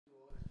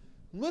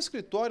No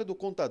escritório do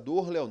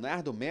contador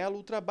Leonardo Melo,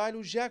 o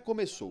trabalho já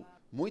começou.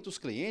 Muitos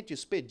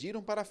clientes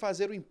pediram para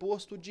fazer o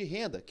imposto de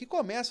renda, que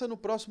começa no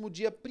próximo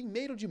dia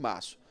 1º de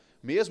março.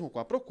 Mesmo com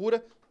a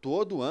procura,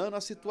 todo ano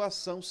a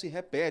situação se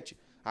repete.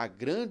 A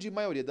grande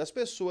maioria das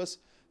pessoas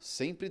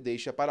sempre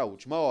deixa para a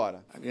última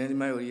hora. A grande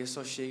maioria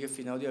só chega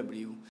final de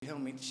abril.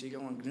 Realmente chega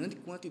uma grande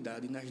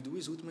quantidade nas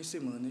 2 últimas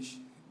semanas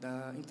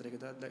da entrega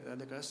da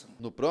declaração.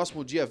 No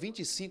próximo dia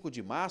 25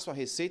 de março, a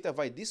Receita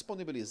vai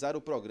disponibilizar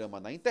o programa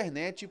na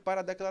internet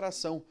para a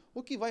declaração,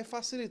 o que vai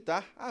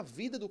facilitar a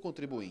vida do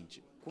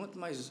contribuinte. Quanto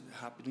mais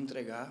rápido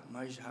entregar,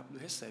 mais rápido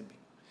recebe.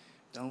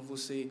 Então,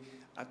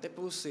 até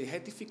para você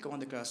retificar uma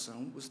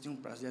declaração, você tem um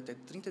prazo de até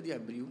 30 de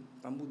abril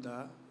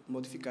para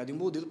modificar de um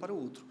modelo para o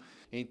outro.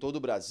 Em todo o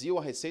Brasil,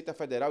 a Receita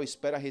Federal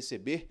espera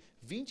receber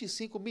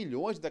 25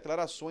 milhões de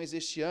declarações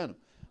este ano.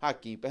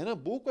 Aqui em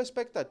Pernambuco, a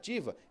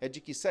expectativa é de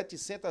que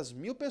 700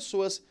 mil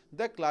pessoas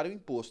declarem o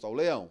imposto ao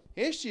leão.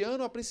 Este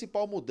ano, a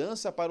principal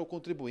mudança para o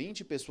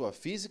contribuinte pessoa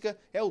física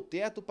é o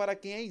teto para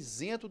quem é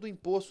isento do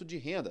imposto de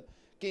renda.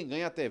 Quem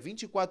ganha até R$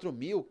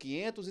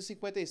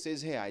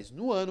 24.556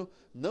 no ano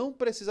não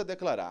precisa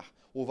declarar.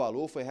 O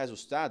valor foi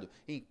reajustado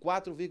em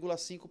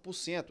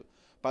 4,5%.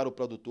 Para o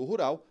produtor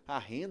rural, a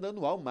renda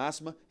anual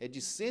máxima é de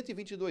R$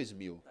 122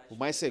 mil.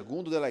 Mas,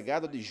 segundo o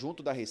delegado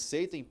adjunto da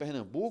Receita em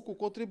Pernambuco, o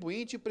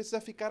contribuinte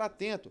precisa ficar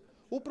atento.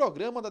 O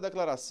programa da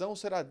declaração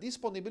será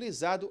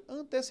disponibilizado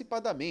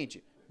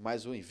antecipadamente,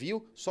 mas o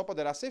envio só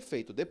poderá ser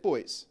feito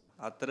depois.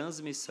 A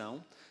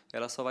transmissão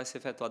ela só vai ser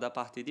efetuada a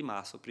partir de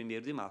março,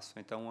 1º de março.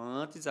 Então,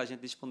 antes a gente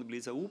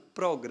disponibiliza o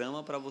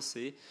programa para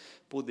você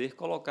poder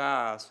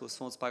colocar suas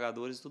fontes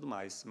pagadoras e tudo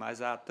mais.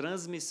 Mas a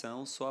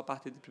transmissão só a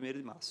partir de 1º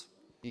de março.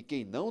 E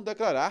quem não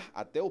declarar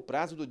até o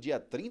prazo do dia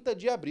 30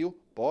 de abril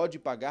pode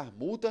pagar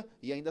multa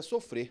e ainda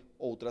sofrer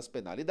outras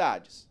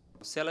penalidades.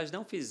 Se elas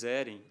não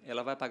fizerem,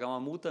 ela vai pagar uma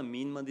multa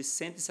mínima de R$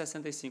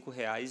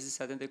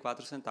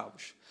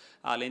 165,74,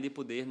 além de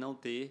poder não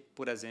ter,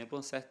 por exemplo,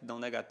 uma certidão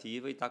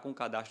negativa e estar com o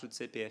cadastro de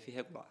CPF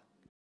irregular.